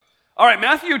All right,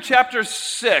 Matthew chapter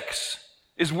 6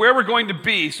 is where we're going to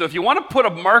be. So if you want to put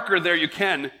a marker there, you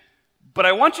can. But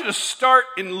I want you to start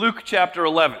in Luke chapter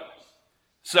 11.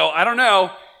 So I don't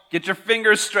know, get your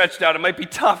fingers stretched out. It might be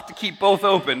tough to keep both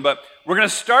open, but we're going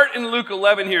to start in Luke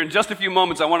 11 here in just a few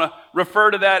moments. I want to refer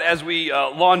to that as we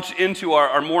launch into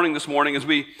our morning this morning, as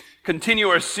we continue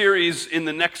our series in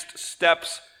the Next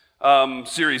Steps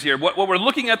series here. What we're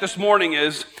looking at this morning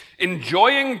is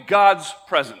enjoying God's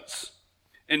presence.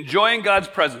 Enjoying God's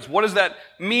presence. What does that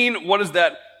mean? What does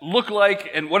that look like?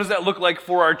 And what does that look like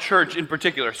for our church in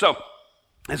particular? So,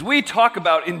 as we talk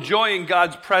about enjoying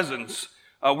God's presence,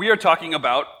 we are talking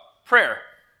about prayer.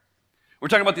 We're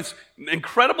talking about this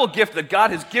incredible gift that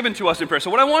God has given to us in prayer. So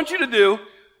what I want you to do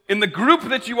in the group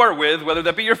that you are with, whether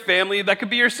that be your family, that could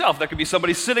be yourself, that could be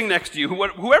somebody sitting next to you,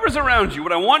 whoever's around you,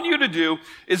 what I want you to do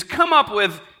is come up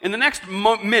with, in the next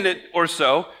minute or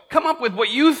so, come up with what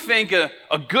you think a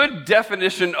good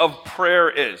definition of prayer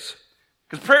is.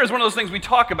 Because prayer is one of those things we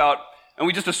talk about and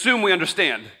we just assume we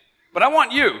understand. But I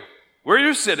want you, where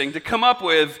you're sitting, to come up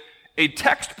with a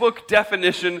textbook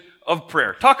definition of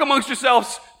prayer. Talk amongst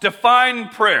yourselves, define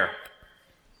prayer.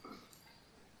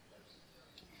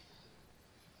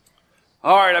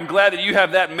 All right, I'm glad that you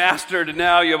have that mastered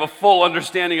now. You have a full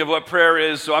understanding of what prayer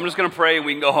is, so I'm just going to pray and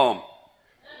we can go home.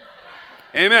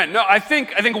 Amen. No, I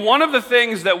think one of the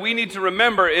things that we need to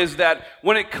remember is that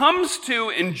when it comes to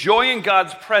enjoying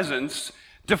God's presence,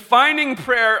 defining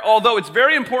prayer, although it's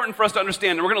very important for us to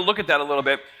understand, and we're going to look at that a little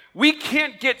bit, we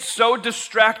can't get so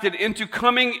distracted into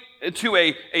coming to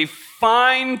a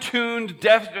fine-tuned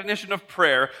definition of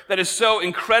prayer that is so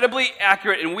incredibly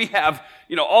accurate, and we have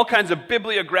all kinds of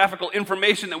bibliographical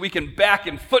information that we can back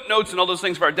in footnotes and all those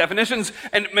things for our definitions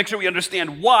and make sure we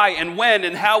understand why and when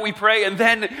and how we pray, and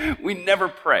then we never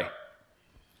pray.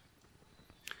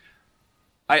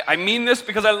 I mean this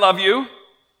because I love you.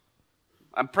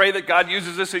 I pray that God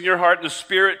uses this in your heart and the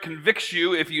Spirit convicts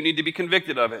you if you need to be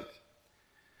convicted of it.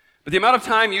 But the amount of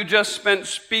time you just spent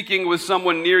speaking with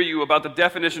someone near you about the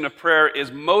definition of prayer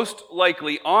is most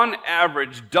likely, on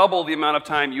average, double the amount of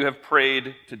time you have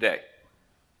prayed today.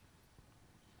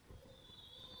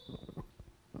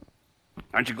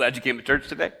 Aren't you glad you came to church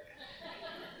today?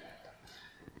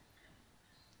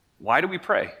 Why do we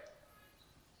pray?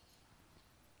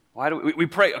 Why do we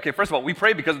pray? Okay, first of all, we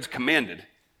pray because it's commanded,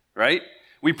 right?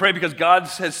 We pray because God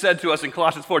has said to us in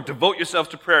Colossians 4, devote yourselves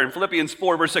to prayer. In Philippians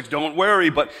 4, verse 6, don't worry,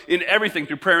 but in everything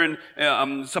through prayer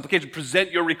and supplication,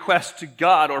 present your requests to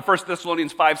God. Or 1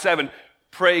 Thessalonians 5, 7,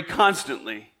 pray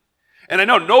constantly. And I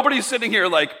know nobody's sitting here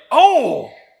like,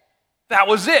 oh, that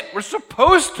was it. We're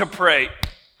supposed to pray.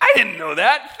 I didn't know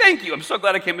that. Thank you. I'm so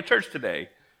glad I came to church today.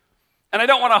 And I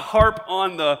don't want to harp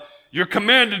on you're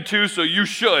commanded to, so you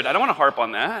should. I don't want to harp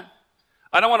on that.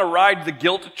 I don't want to ride the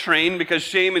guilt train because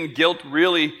shame and guilt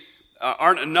really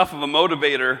aren't enough of a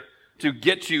motivator to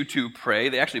get you to pray.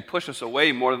 They actually push us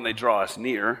away more than they draw us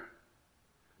near.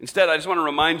 Instead, I just want to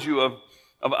remind you of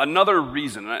another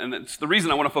reason, and it's the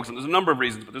reason I want to focus on. There's a number of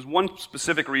reasons, but there's one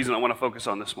specific reason I want to focus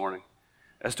on this morning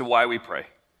as to why we pray.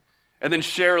 And then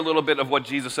share a little bit of what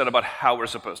Jesus said about how we're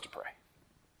supposed to pray.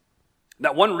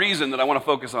 That one reason that I want to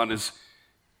focus on is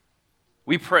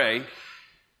we pray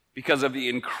because of the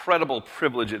incredible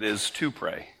privilege it is to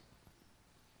pray.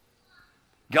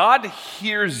 God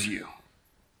hears you,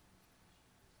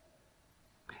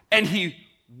 and He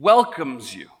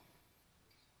welcomes you.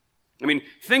 I mean,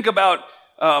 think about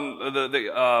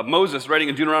Moses writing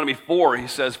in Deuteronomy 4. He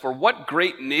says, "For what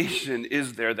great nation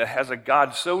is there that has a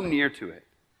God so near to it,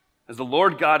 as the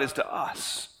Lord God is to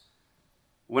us,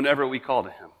 whenever we call to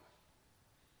Him?"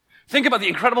 Think about the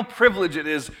incredible privilege it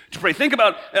is to pray. Think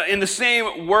about in the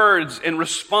same words and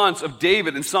response of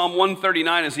David in Psalm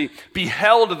 139 as he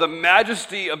beheld the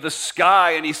majesty of the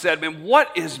sky and he said, man,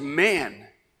 what is man?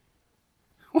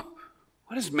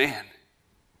 What is man?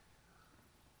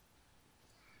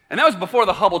 And that was before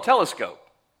the Hubble telescope.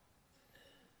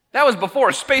 That was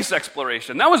before space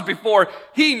exploration. That was before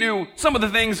he knew some of the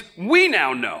things we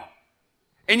now know.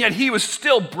 And yet he was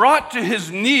still brought to his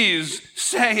knees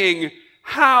saying,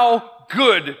 how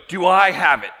good do I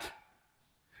have it?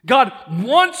 God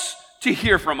wants to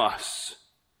hear from us.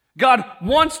 God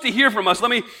wants to hear from us. Let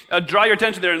me draw your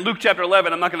attention there in Luke chapter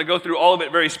 11. I'm not going to go through all of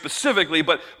it very specifically,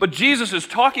 but Jesus is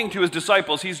talking to his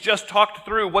disciples. He's just talked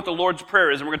through what the Lord's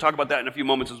Prayer is, and we're going to talk about that in a few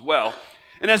moments as well.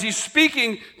 And as he's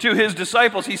speaking to his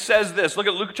disciples, he says this. Look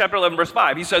at Luke chapter 11, verse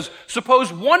 5. He says,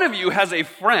 suppose one of you has a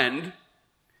friend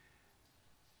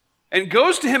and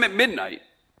goes to him at midnight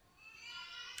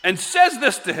and says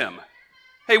this to him,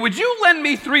 hey, would you lend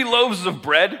me 3 loaves of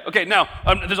bread? Okay, now,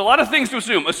 there's a lot of things to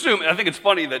assume. I think it's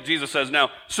funny that Jesus says, now,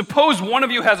 suppose one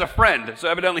of you has a friend. So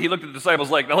evidently he looked at the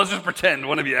disciples like, now let's just pretend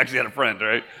one of you actually had a friend,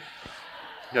 right?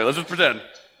 Yeah, let's just pretend.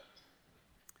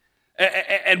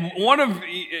 And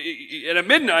at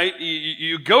midnight,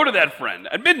 you go to that friend.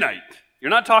 At midnight, you're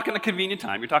not talking the convenient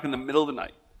time. You're talking the middle of the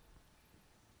night.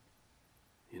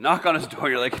 You knock on his door.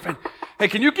 You're like, hey,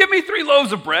 can you give me 3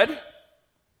 loaves of bread?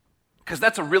 Because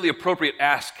that's a really appropriate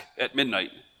ask at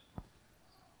midnight.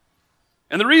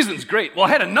 And the reason's great. Well, I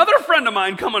had another friend of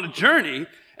mine come on a journey,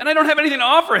 and I don't have anything to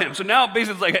offer him. So now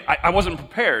basically it's like, I wasn't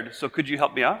prepared, so could you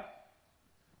help me out? I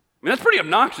mean, that's pretty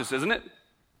obnoxious, isn't it?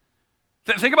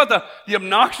 Think about the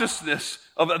obnoxiousness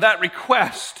of that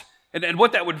request and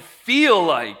what that would feel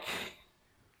like.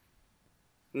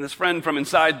 And this friend from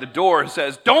inside the door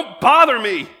says, don't bother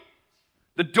me.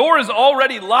 The door is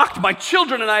already locked. My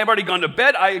children and I have already gone to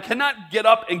bed. I cannot get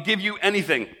up and give you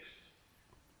anything.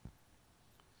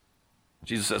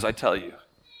 Jesus says, I tell you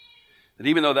that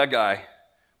even though that guy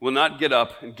will not get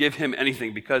up and give him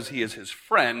anything because he is his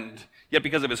friend, yet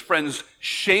because of his friend's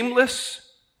shameless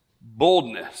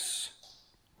boldness.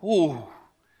 Ooh,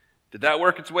 did that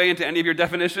work its way into any of your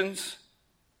definitions?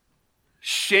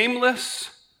 Shameless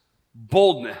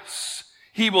boldness.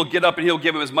 He will get up and he'll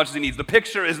give him as much as he needs. The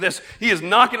picture is this. He is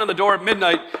knocking on the door at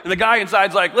midnight, and the guy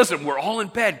inside's like, listen, we're all in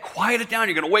bed. Quiet it down.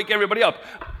 You're going to wake everybody up.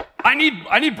 I need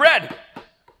bread.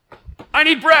 I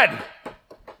need bread.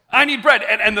 I need bread.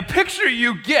 And the picture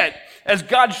you get as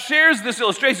God shares this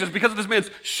illustration is because of this man's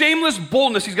shameless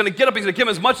boldness. He's going to get up. He's going to give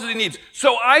him as much as he needs.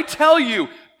 So I tell you,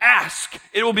 ask,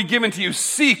 it will be given to you.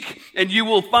 Seek, and you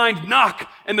will find. Knock,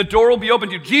 and the door will be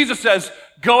opened to you. Jesus says,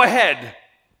 go ahead.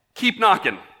 Keep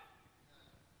knocking.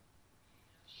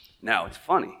 Now, it's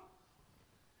funny.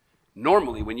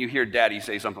 Normally, when you hear daddy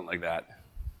say something like that,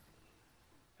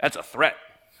 that's a threat.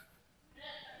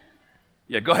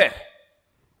 Yeah, go ahead.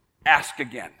 Ask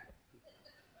again.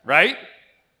 Right?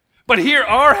 But here,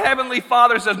 our Heavenly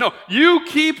Father says, no, you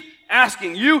keep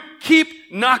asking. You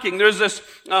keep knocking. There's this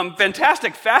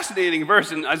fantastic, fascinating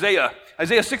verse in Isaiah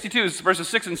 62, verses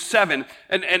 6 and 7.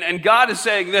 And God is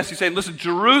saying this. He's saying, listen,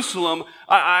 Jerusalem,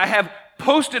 I have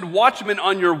posted watchmen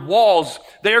on your walls.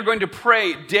 They are going to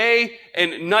pray day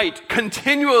and night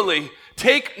continually.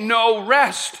 Take no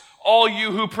rest, all you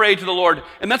who pray to the Lord.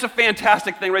 And that's a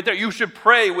fantastic thing right there. You should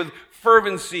pray with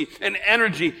fervency and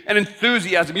energy and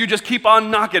enthusiasm. You just keep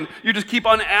on knocking. You just keep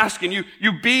on asking.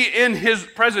 You be in his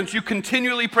presence. You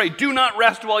continually pray. Do not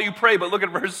rest while you pray. But look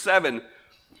at verse 7.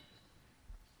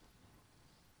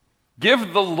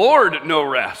 Give the Lord no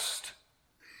rest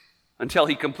until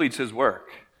he completes his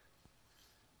work,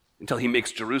 until he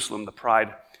makes Jerusalem the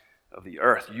pride of the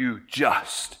earth. You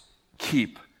just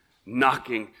keep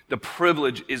knocking. The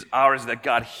privilege is ours that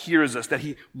God hears us, that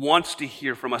he wants to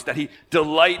hear from us, that he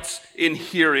delights in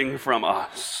hearing from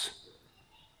us.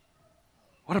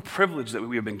 What a privilege that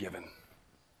we have been given.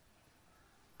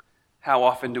 How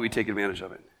often do we take advantage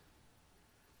of it?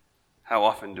 How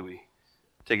often do we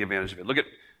take advantage of it?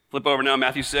 Flip over now,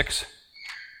 Matthew 6.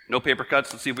 No paper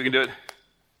cuts. Let's see if we can do it.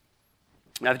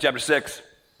 Matthew chapter 6.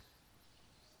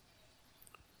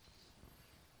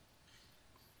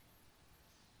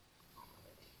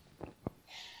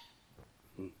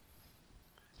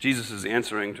 Jesus is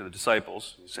answering to the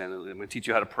disciples. He's saying, I'm going to teach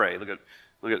you how to pray. Look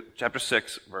at chapter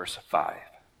 6, verse 5.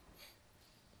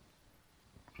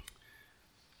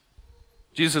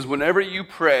 Jesus says, whenever you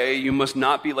pray, you must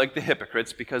not be like the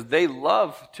hypocrites, because they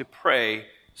love to pray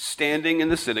standing in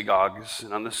the synagogues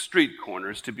and on the street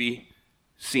corners to be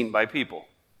seen by people.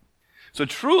 So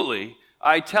truly,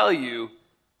 I tell you,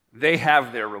 they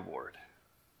have their reward.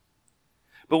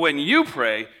 But when you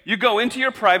pray, you go into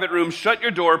your private room, shut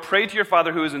your door, pray to your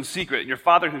Father who is in secret, and your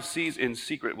Father who sees in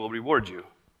secret will reward you.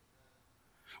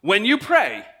 When you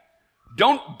pray,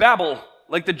 don't babble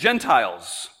like the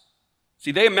Gentiles.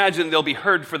 See, they imagine they'll be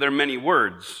heard for their many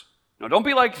words. No, don't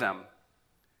be like them,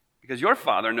 because your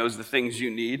Father knows the things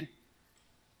you need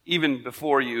even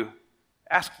before you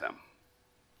ask them.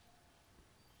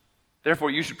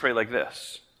 Therefore, you should pray like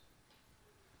this.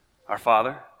 Our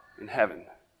Father in heaven,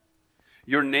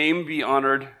 your name be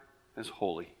honored as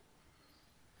holy.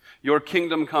 Your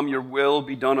kingdom come, your will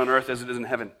be done on earth as it is in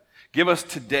heaven. Give us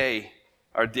today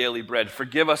our daily bread.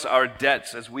 Forgive us our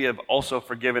debts as we have also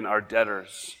forgiven our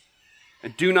debtors.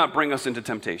 And do not bring us into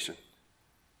temptation,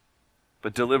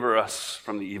 but deliver us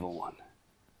from the evil one.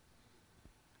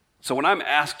 So when I'm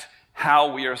asked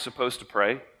how we are supposed to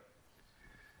pray,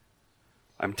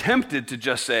 I'm tempted to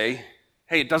just say,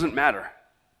 hey, it doesn't matter.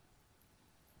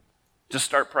 Just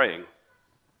start praying.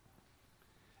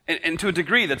 And to a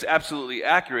degree, that's absolutely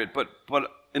accurate, but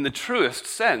in the truest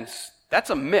sense, that's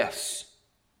a miss.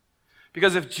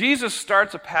 Because if Jesus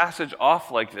starts a passage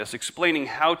off like this, explaining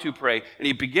how to pray, and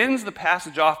he begins the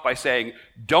passage off by saying,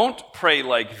 don't pray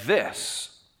like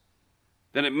this,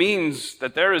 then it means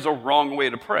that there is a wrong way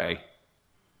to pray.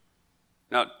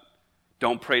 Now,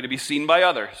 don't pray to be seen by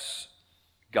others.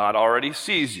 God already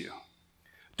sees you.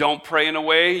 Don't pray in a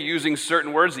way using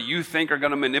certain words that you think are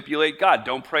going to manipulate God.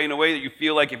 Don't pray in a way that you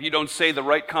feel like if you don't say the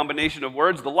right combination of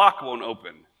words, the lock won't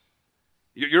open.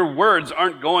 Your words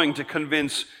aren't going to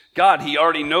convince God. He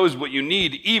already knows what you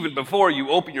need even before you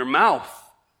open your mouth.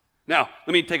 Now,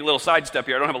 let me take a little sidestep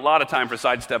here. I don't have a lot of time for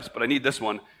sidesteps, but I need this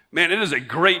one. Man, it is a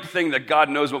great thing that God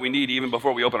knows what we need even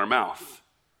before we open our mouth.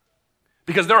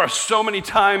 Because there are so many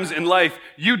times in life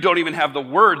you don't even have the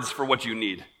words for what you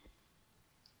need.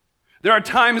 There are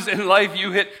times in life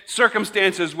you hit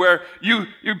circumstances where you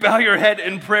bow your head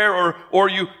in prayer or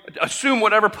you assume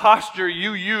whatever posture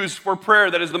you use for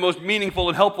prayer that is the most meaningful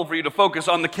and helpful for you to focus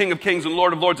on the King of Kings and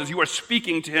Lord of Lords as you are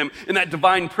speaking to him in that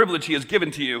divine privilege he has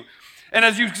given to you. And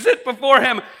as you sit before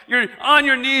him, you're on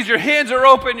your knees, your hands are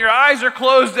open, your eyes are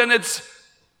closed, and it's,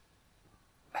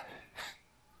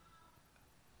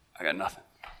 I got nothing.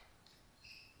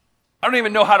 I don't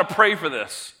even know how to pray for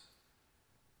this.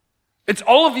 It's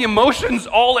all of the emotions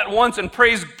all at once, and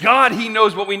praise God, he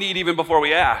knows what we need even before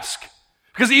we ask.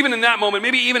 Because even in that moment,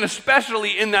 maybe even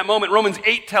especially in that moment, Romans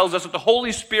 8 tells us that the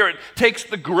Holy Spirit takes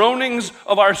the groanings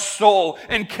of our soul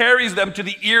and carries them to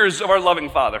the ears of our loving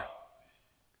Father.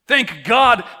 Thank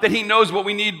God that he knows what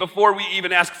we need before we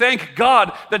even ask. Thank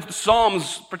God that the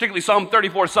Psalms, particularly Psalm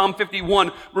 34, Psalm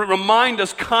 51, remind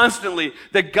us constantly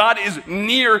that God is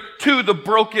near to the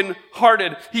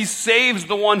brokenhearted. He saves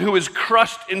the one who is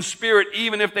crushed in spirit,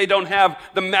 even if they don't have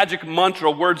the magic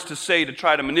mantra words to say to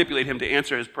try to manipulate him to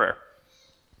answer his prayer.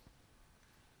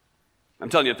 I'm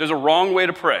telling you, if there's a wrong way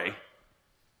to pray,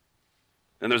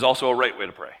 then there's also a right way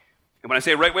to pray. And when I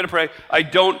say right way to pray, I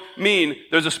don't mean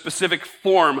there's a specific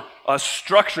form, a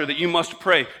structure that you must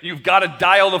pray. You've got to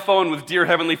dial the phone with Dear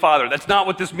Heavenly Father. That's not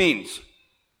what this means.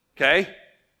 Okay?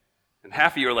 And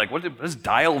half of you are like, what does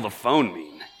dial the phone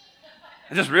mean?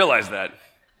 I just realized that.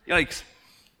 Yikes.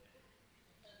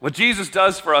 What Jesus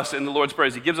does for us in the Lord's Prayer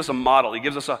is he gives us a model. He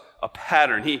gives us a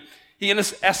pattern. He in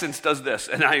essence does this.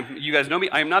 And you guys know me,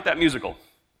 I am not that musical.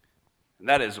 And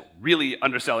that is really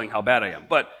underselling how bad I am.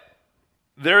 But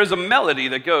there is a melody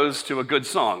that goes to a good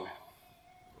song.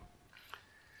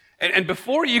 And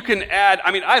before you can add,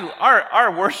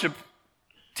 our worship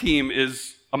team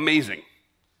is amazing.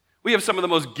 We have some of the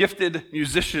most gifted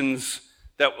musicians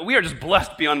that we are just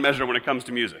blessed beyond measure when it comes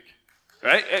to music.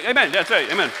 Right? Amen. That's right.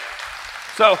 Amen.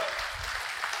 So,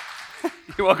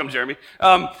 you're welcome, Jeremy.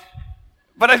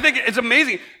 But I think it's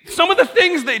amazing. Some of the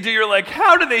things they do, you're like,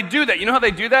 how do they do that? You know how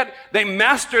they do that? They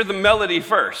master the melody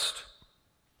first.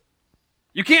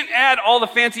 You can't add all the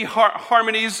fancy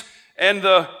harmonies and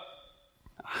the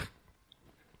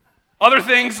other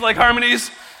things like harmonies.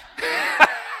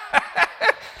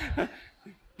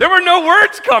 There were no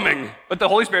words coming, but the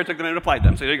Holy Spirit took them and applied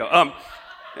them. So there you go.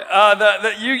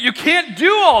 You can't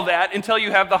do all that until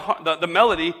you have the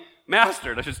melody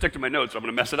mastered. I should stick to my notes, or I'm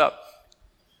going to mess it up.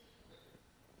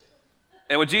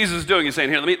 And what Jesus is doing is saying,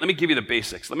 here, let me give you the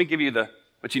basics. Let me give you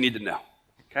what you need to know.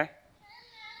 Okay?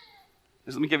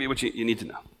 Let me give you what you need to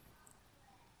know.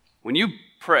 When you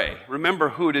pray, remember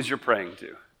who it is you're praying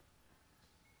to.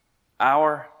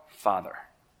 Our Father.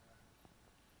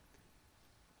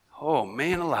 Oh,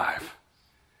 man alive.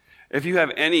 If you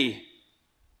have any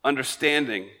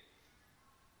understanding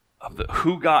of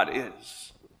who God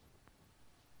is,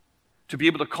 to be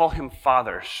able to call him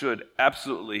Father should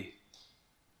absolutely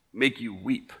make you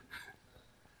weep.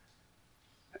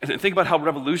 And think about how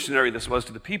revolutionary this was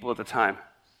to the people at the time.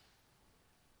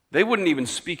 They wouldn't even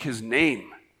speak his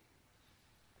name.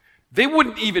 They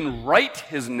wouldn't even write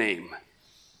his name.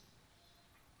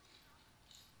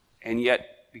 And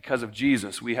yet, because of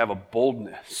Jesus, we have a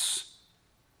boldness.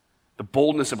 The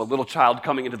boldness of a little child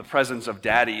coming into the presence of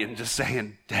Daddy and just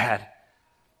saying, Dad,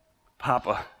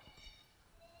 Papa,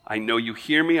 I know you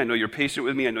hear me, I know you're patient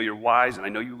with me, I know you're wise, and I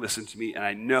know you listen to me, and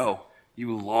I know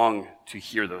you long to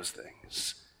hear those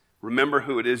things. Remember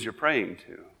who it is you're praying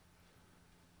to.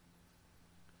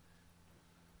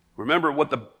 Remember what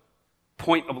the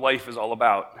point of life is all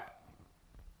about.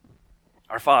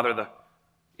 Our Father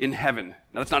in heaven.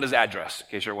 Now, that's not his address, in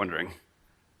case you're wondering.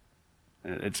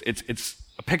 It's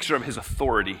a picture of his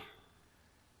authority.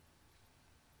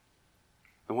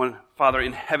 The one Father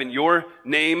in heaven, your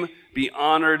name be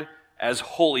honored as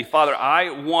holy. Father, I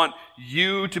want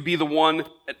you to be the one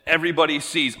that everybody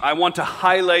sees. I want to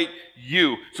highlight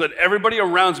you so that everybody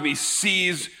around me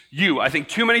sees you. I think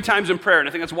too many times in prayer, and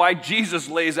I think that's why Jesus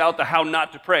lays out the how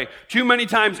not to pray. Too many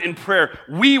times in prayer,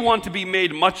 we want to be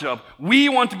made much of. We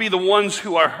want to be the ones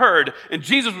who are heard. And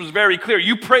Jesus was very clear.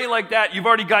 You pray like that, you've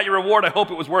already got your reward. I hope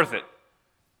it was worth it.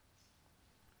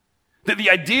 That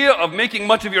the idea of making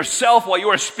much of yourself while you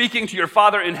are speaking to your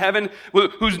Father in heaven,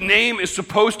 whose name is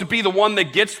supposed to be the one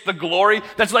that gets the glory,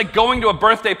 that's like going to a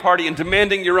birthday party and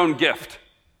demanding your own gift.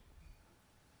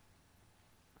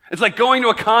 It's like going to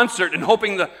a concert and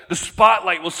hoping the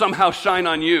spotlight will somehow shine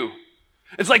on you.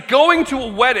 It's like going to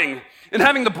a wedding and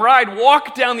having the bride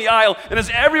walk down the aisle, and as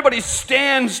everybody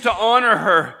stands to honor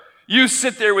her, you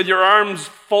sit there with your arms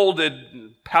folded,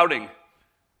 pouting.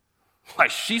 Why,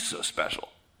 she's so special.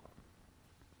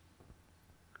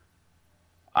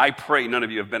 I pray none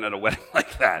of you have been at a wedding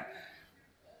like that.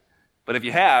 But if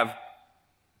you have,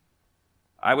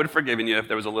 I would have forgiven you if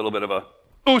there was a little bit of a,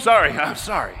 oh, sorry, I'm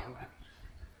sorry.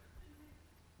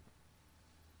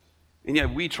 And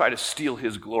yet we try to steal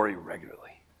his glory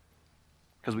regularly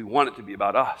because we want it to be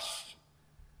about us.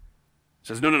 It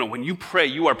says, no. When you pray,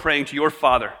 you are praying to your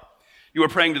Father. You are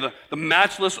praying to the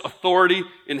matchless authority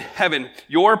in heaven.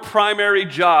 Your primary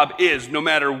job is, no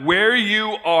matter where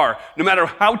you are, no matter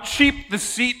how cheap the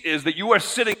seat is that you are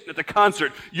sitting at the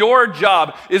concert, your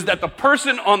job is that the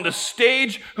person on the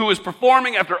stage who is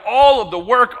performing after all of the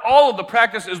work, all of the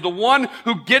practice, is the one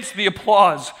who gets the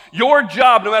applause. Your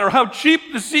job, no matter how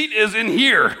cheap the seat is in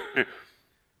here,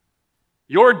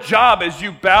 your job as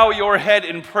you bow your head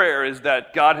in prayer is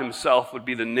that God himself would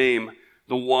be the name,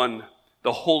 the one,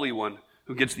 the Holy One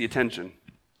who gets the attention.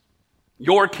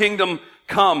 Your kingdom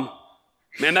come.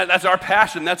 Man, that's our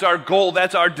passion. That's our goal.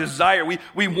 That's our desire.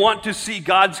 We want to see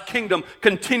God's kingdom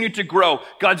continue to grow.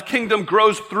 God's kingdom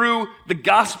grows through the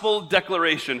gospel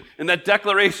declaration. And that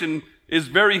declaration is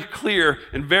very clear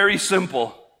and very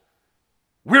simple.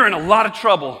 We're in a lot of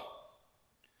trouble.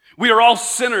 We are all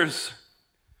sinners.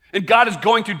 And God is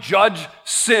going to judge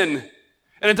sin.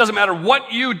 And it doesn't matter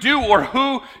what you do or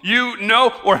who you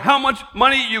know or how much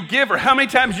money you give or how many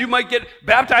times you might get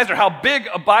baptized or how big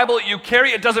a Bible you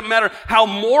carry. It doesn't matter how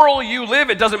moral you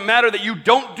live. It doesn't matter that you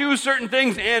don't do certain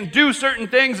things and do certain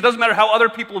things. It doesn't matter how other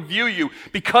people view you.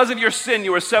 Because of your sin,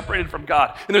 you are separated from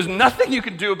God. And there's nothing you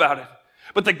can do about it.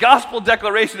 But the gospel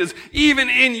declaration is, even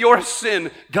in your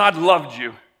sin, God loved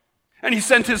you. And he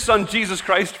sent his son, Jesus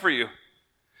Christ, for you.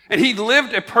 And he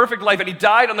lived a perfect life, and he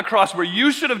died on the cross where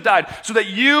you should have died so that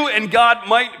you and God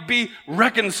might be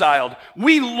reconciled.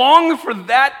 We long for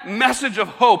that message of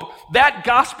hope, that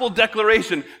gospel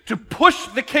declaration, to push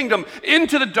the kingdom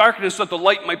into the darkness so that the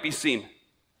light might be seen.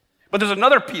 But there's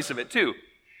another piece of it too.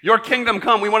 Your kingdom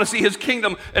come. We want to see his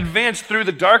kingdom advance through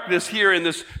the darkness here in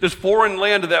this foreign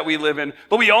land that we live in.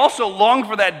 But we also long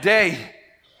for that day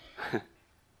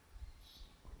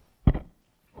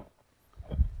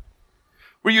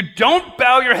where you don't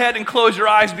bow your head and close your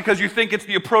eyes because you think it's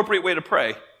the appropriate way to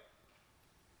pray.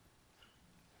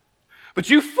 But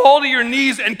you fall to your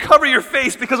knees and cover your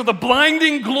face because of the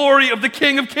blinding glory of the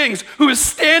King of Kings who is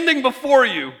standing before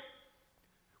you.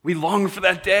 We long for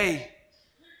that day.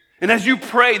 And as you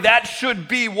pray, that should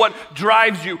be what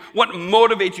drives you, what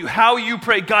motivates you, how you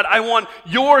pray. God, I want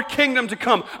your kingdom to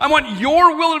come. I want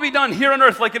your will to be done here on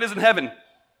earth like it is in heaven.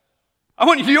 I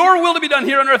want your will to be done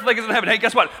here on earth like it is in heaven. Hey,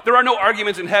 guess what? There are no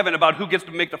arguments in heaven about who gets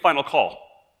to make the final call.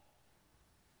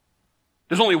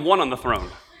 There's only one on the throne.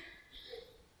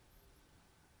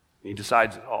 He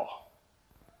decides it all.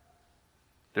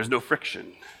 There's no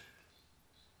friction.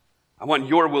 I want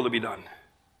your will to be done.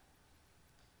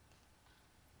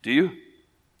 Do you?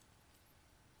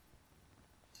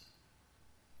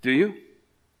 Do you?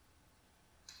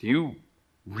 Do you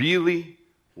really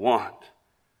want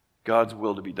God's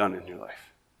will to be done in your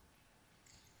life?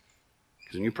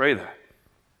 Because when you pray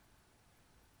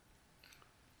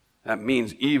that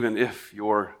means even if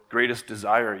your greatest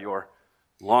desire, your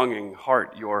longing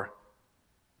heart, your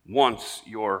wants,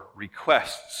 your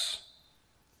requests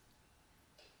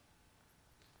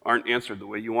aren't answered the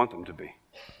way you want them to be.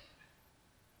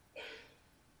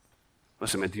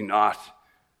 Listen, man, do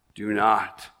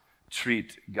not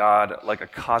treat God like a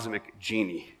cosmic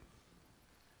genie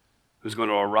who's going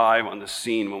to arrive on the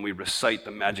scene when we recite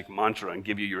the magic mantra and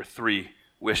give you your 3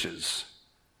 wishes.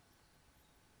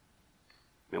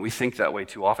 Man, we think that way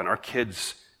too often. Our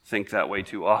kids think that way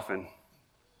too often.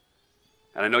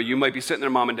 And I know you might be sitting there,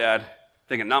 mom and dad,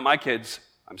 thinking, not my kids.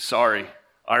 I'm sorry.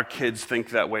 Our kids think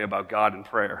that way about God and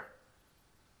prayer.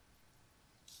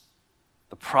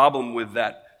 The problem with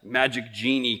that magic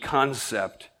genie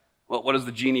concept Well, what does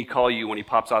the genie call you when he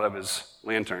pops out of his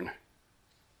lantern?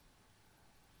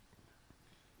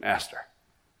 Master.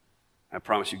 I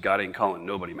promise you, God ain't calling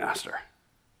nobody master.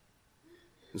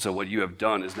 And so what you have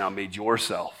done is now made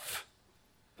yourself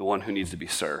the one who needs to be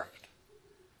served.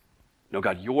 No,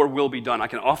 God, your will be done. I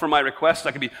can offer my requests.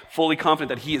 I can be fully confident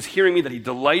that he is hearing me, that he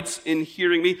delights in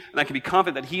hearing me, and I can be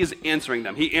confident that he is answering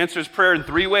them. He answers prayer in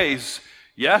 3 ways: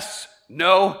 yes,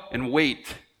 no, and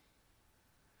wait.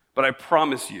 But I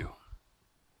promise you,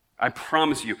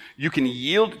 you can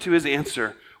yield to his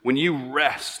answer when you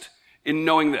rest in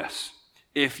knowing this.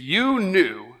 If you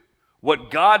knew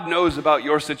what God knows about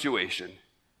your situation,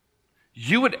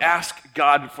 you would ask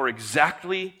God for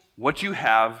exactly what you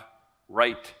have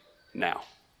right now.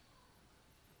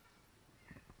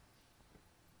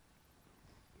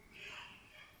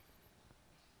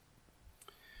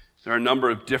 There are a number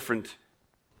of different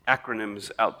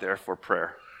acronyms out there for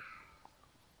prayer.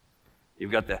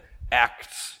 You've got the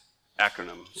ACTS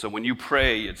acronym. So when you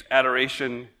pray, it's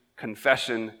adoration,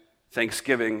 confession,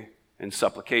 thanksgiving, and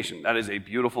supplication. That is a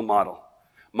beautiful model.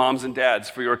 Moms and dads,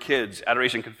 for your kids,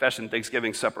 adoration, confession,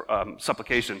 thanksgiving,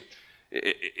 supplication.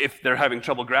 If they're having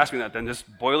trouble grasping that, then just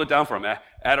boil it down for them.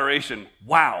 Adoration,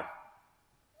 wow.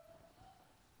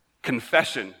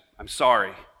 Confession, I'm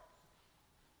sorry.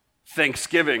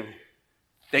 Thanksgiving,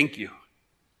 thank you.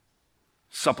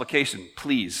 Supplication,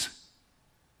 please.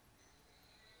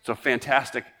 It's a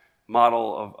fantastic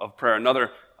model of prayer.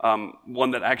 Another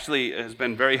one that actually has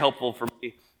been very helpful for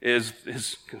me is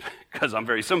because I'm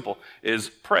very simple, is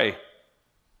pray.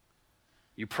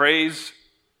 You praise,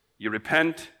 you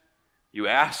repent, you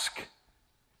ask,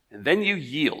 and then you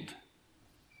yield.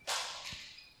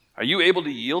 Are you able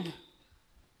to yield?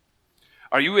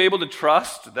 Are you able to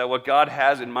trust that what God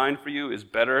has in mind for you is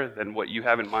better than what you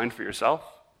have in mind for yourself?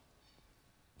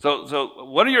 So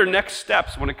what are your next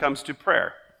steps when it comes to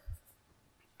prayer?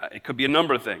 It could be a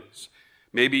number of things.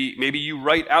 Maybe you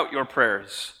write out your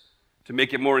prayers to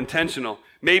make it more intentional.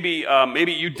 Maybe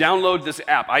you download this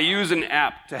app. I use an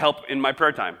app to help in my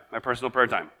prayer time, my personal prayer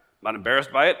time. I'm not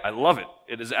embarrassed by it. I love it.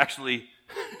 It is actually,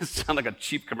 it sounds like a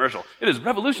cheap commercial. It has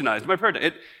revolutionized my prayer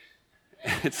time.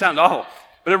 It sounds awful,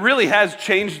 but it really has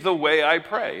changed the way I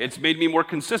pray. It's made me more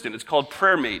consistent. It's called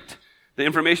PrayerMate. The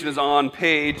information is on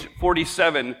page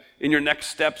 47 in your Next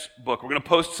Steps book. We're going to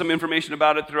post some information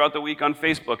about it throughout the week on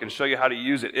Facebook and show you how to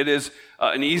use it. It is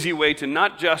an easy way to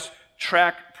not just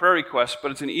track prayer requests,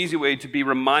 but it's an easy way to be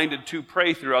reminded to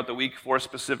pray throughout the week for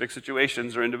specific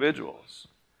situations or individuals.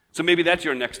 So maybe that's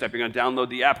your next step. You're going to download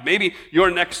the app. Maybe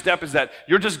your next step is that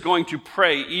you're just going to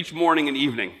pray each morning and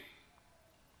evening.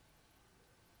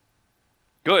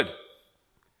 Good.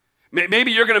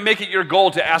 Maybe you're going to make it your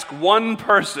goal to ask one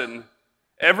person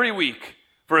every week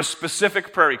for a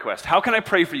specific prayer request. How can I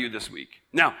pray for you this week?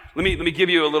 Now, let me give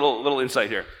you a little insight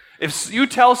here. If you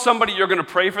tell somebody you're going to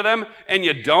pray for them and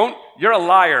you don't, you're a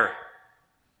liar.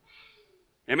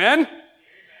 Amen?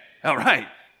 All right.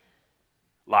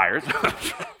 Liars.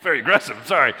 Very aggressive.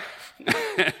 Sorry.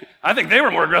 I think they were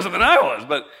more aggressive than I was.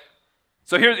 But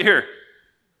so here.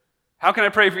 How can I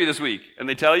pray for you this week? And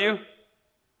they tell you,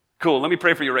 cool, let me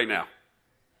pray for you right now.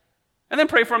 And then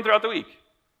pray for them throughout the week.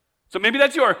 So maybe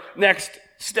that's your next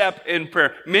step in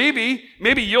prayer. Maybe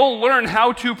you'll learn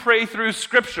how to pray through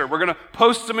Scripture. We're going to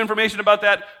post some information about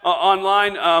that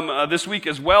online this week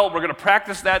as well. We're going to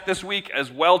practice that this week as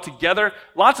well together.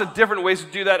 Lots of different ways to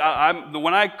do that.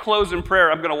 When I close in prayer,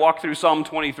 I'm going to walk through Psalm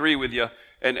 23 with you,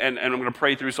 and I'm going to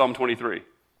pray through Psalm 23.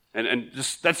 And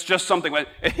that's just something.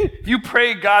 If you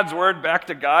pray God's word back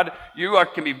to God, you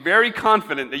can be very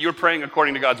confident that you're praying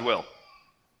according to God's will.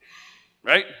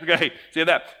 Right? Okay, see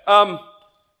that.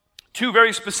 2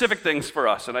 very specific things for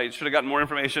us, and I should have gotten more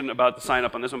information about the sign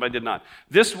up on this one, but I did not.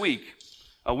 This week,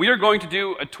 we are going to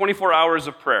do 24 hours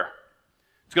of prayer.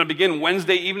 It's going to begin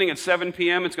Wednesday evening at 7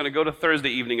 p.m. It's going to go to Thursday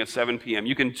evening at 7 p.m.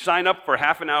 You can sign up for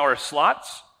half an hour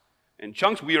slots and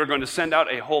chunks. We are going to send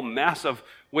out a whole mass of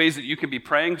ways that you can be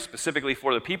praying specifically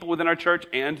for the people within our church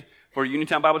and for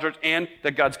Uniontown Bible Church, and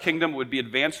that God's kingdom would be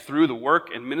advanced through the work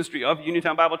and ministry of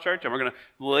Uniontown Bible Church. And we're going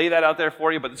to lay that out there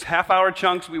for you. But it's half-hour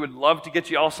chunks. We would love to get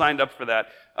you all signed up for that.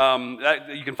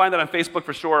 You can find that on Facebook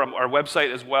for sure, our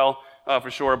website as well for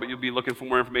sure, but you'll be looking for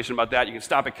more information about that. You can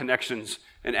stop at Connections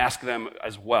and ask them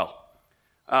as well.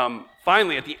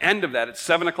 Finally, at the end of that, at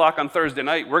 7 o'clock on Thursday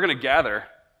night, we're going to gather,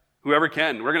 whoever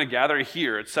can, we're going to gather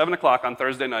here at 7 o'clock on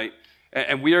Thursday night,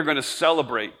 and we are going to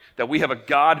celebrate that we have a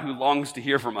God who longs to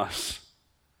hear from us.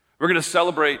 We're going to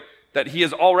celebrate that he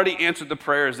has already answered the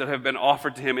prayers that have been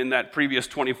offered to him in that previous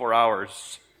 24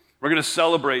 hours. We're going to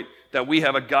celebrate that we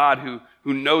have a God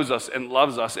who knows us and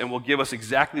loves us and will give us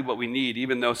exactly what we need,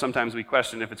 even though sometimes we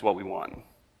question if it's what we want.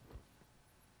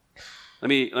 Let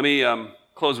me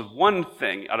close with one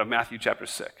thing out of Matthew chapter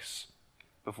 6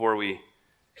 before we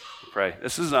pray.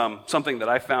 This is something that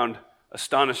I found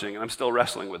astonishing, and I'm still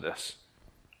wrestling with this.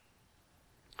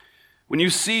 When you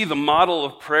see the model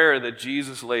of prayer that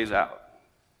Jesus lays out,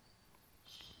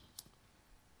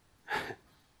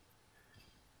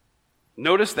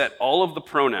 notice that all of the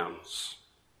pronouns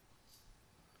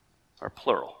are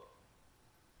plural.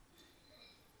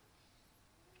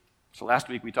 So last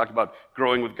week we talked about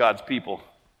growing with God's people.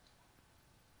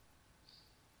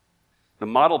 The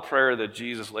model prayer that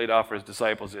Jesus laid out for his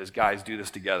disciples is, guys, do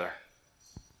this together.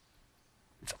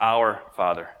 It's our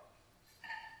Father.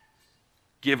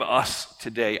 Give us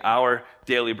today our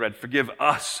daily bread. Forgive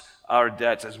us our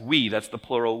debts as we, that's the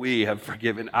plural we, have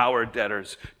forgiven our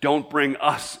debtors. Don't bring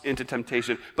us into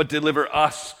temptation, but deliver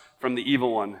us from the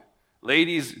evil one.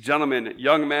 Ladies, gentlemen,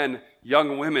 young men,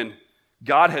 young women,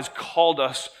 God has called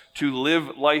us to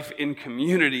live life in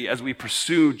community as we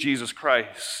pursue Jesus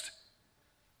Christ.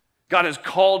 God has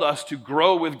called us to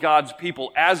grow with God's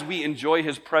people as we enjoy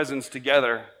his presence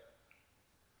together.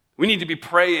 We need to be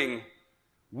praying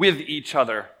with each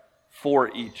other, for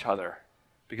each other,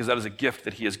 because that is a gift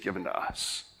that he has given to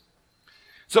us.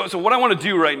 So what I want to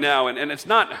do right now, and it's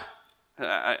not,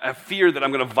 I fear that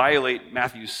I'm going to violate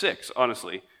Matthew 6,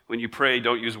 honestly. When you pray,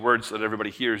 don't use words so that everybody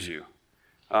hears you.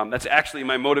 That's actually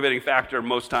my motivating factor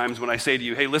most times when I say to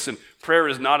you, hey, listen, prayer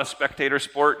is not a spectator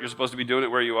sport. You're supposed to be doing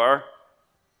it where you are.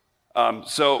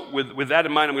 So with that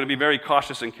in mind, I'm going to be very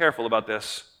cautious and careful about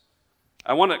this.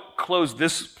 I want to close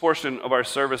this portion of our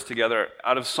service together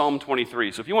out of Psalm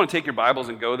 23. So if you want to take your Bibles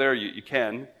and go there, you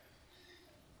can.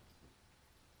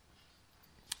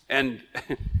 And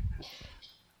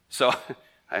so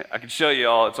I can show you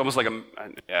all. It's almost like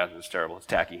yeah, it's terrible. It's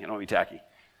tacky. I don't want to be tacky.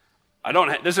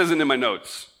 This isn't in my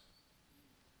notes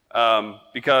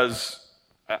because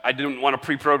I didn't want to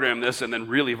pre-program this and then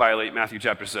really violate Matthew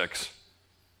chapter 6.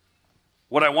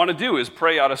 What I want to do is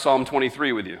pray out of Psalm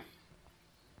 23 with you.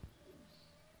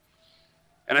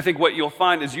 And I think what you'll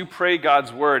find as you pray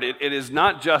God's word, it is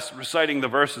not just reciting the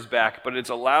verses back, but it's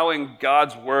allowing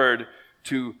God's word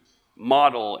to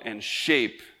model and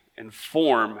shape and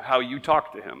form how you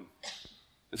talk to him.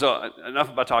 And so enough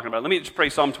about talking about it. Let me just pray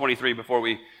Psalm 23 before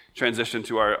we transition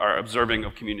to our observing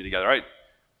of community together. All right?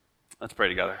 Let's pray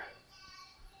together.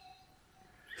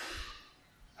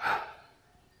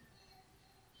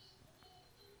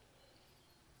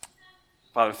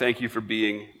 Father, thank you for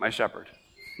being my shepherd.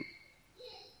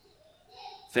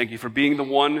 Thank you for being the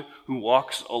one who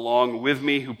walks along with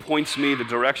me, who points me the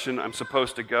direction I'm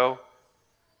supposed to go.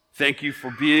 Thank you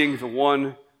for being the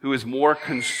one who is more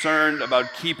concerned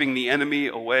about keeping the enemy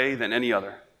away than any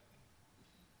other.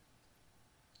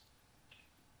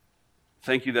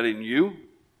 Thank you that in you,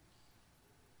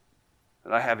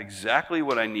 that I have exactly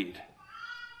what I need.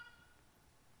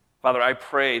 Father, I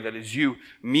pray that as you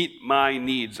meet my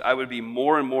needs, I would be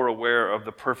more and more aware of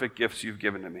the perfect gifts you've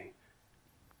given to me.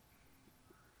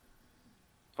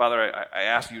 Father, I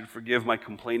ask you to forgive my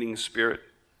complaining spirit,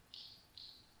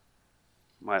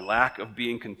 my lack of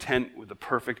being content with the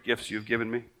perfect gifts you've given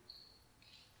me.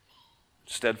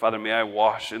 Instead, Father, may I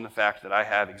wash in the fact that I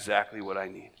have exactly what I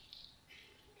need.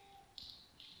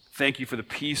 Thank you for the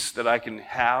peace that I can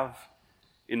have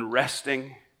in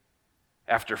resting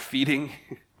after feeding.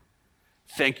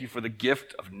 Thank you for the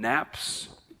gift of naps.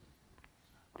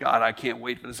 God, I can't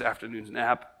wait for this afternoon's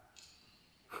nap.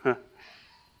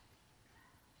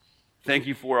 Thank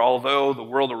you for, although the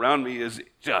world around me is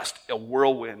just a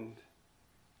whirlwind,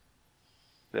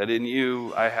 that in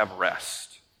you I have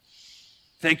rest.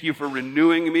 Thank you for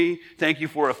renewing me. Thank you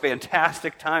for a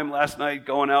fantastic time last night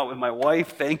going out with my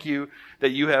wife. Thank you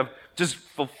that you have just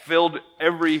fulfilled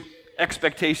every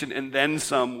expectation and then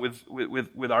some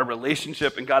with our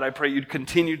relationship. And God, I pray you'd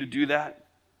continue to do that.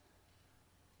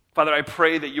 Father, I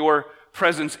pray that your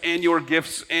presence and your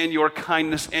gifts and your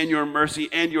kindness and your mercy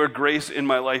and your grace in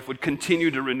my life would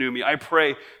continue to renew me. I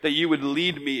pray that you would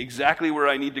lead me exactly where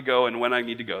I need to go and when I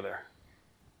need to go there.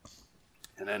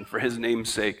 And then for his name's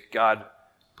sake, God,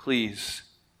 please,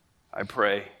 I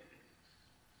pray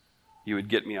you would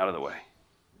get me out of the way.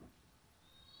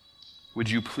 Would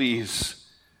you please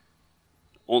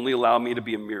only allow me to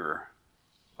be a mirror?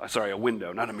 A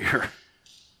window, not a mirror.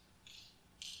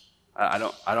 I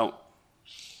don't.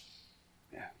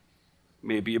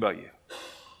 May it be about you.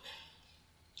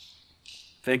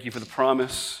 Thank you for the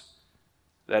promise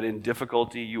that in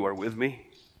difficulty you are with me,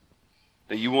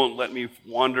 that you won't let me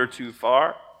wander too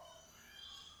far,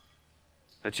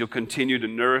 that you'll continue to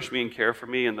nourish me and care for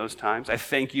me in those times. I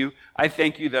thank you. I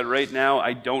thank you that right now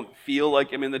I don't feel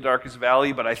like I'm in the darkest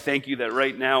valley, but I thank you that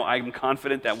right now I'm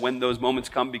confident that when those moments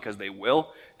come, because they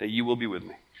will, that you will be with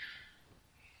me.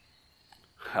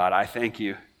 God, I thank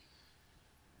you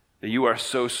that you are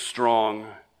so strong,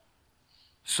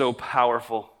 so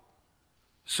powerful,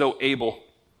 so able,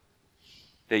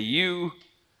 that you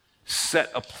set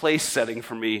a place setting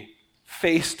for me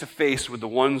face to face with the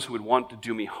ones who would want to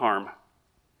do me harm.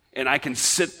 And I can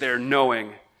sit there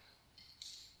knowing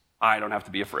I don't have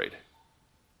to be afraid.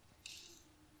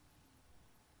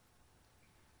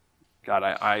 God,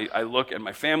 I look at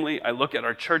my family, I look at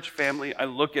our church family, I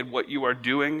look at what you are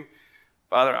doing.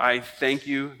 Father, I thank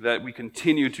you that we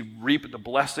continue to reap the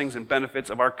blessings and benefits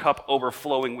of our cup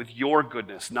overflowing with your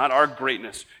goodness, not our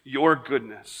greatness, your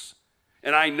goodness.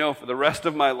 And I know for the rest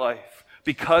of my life,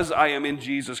 because I am in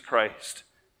Jesus Christ,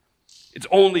 it's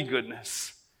only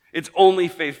goodness. It's only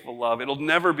faithful love. It'll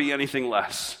never be anything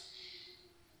less.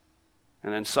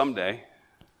 And then someday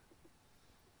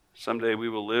we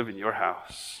will live in your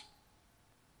house,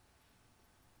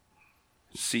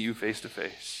 see you face to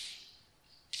face,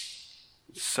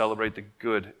 celebrate the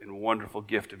good and wonderful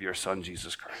gift of your Son,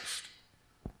 Jesus Christ.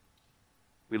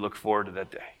 We look forward to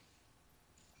that day,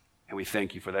 and we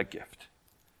thank you for that gift.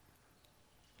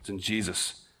 It's in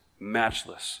Jesus'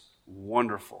 matchless,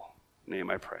 wonderful name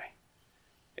I pray.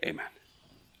 Amen.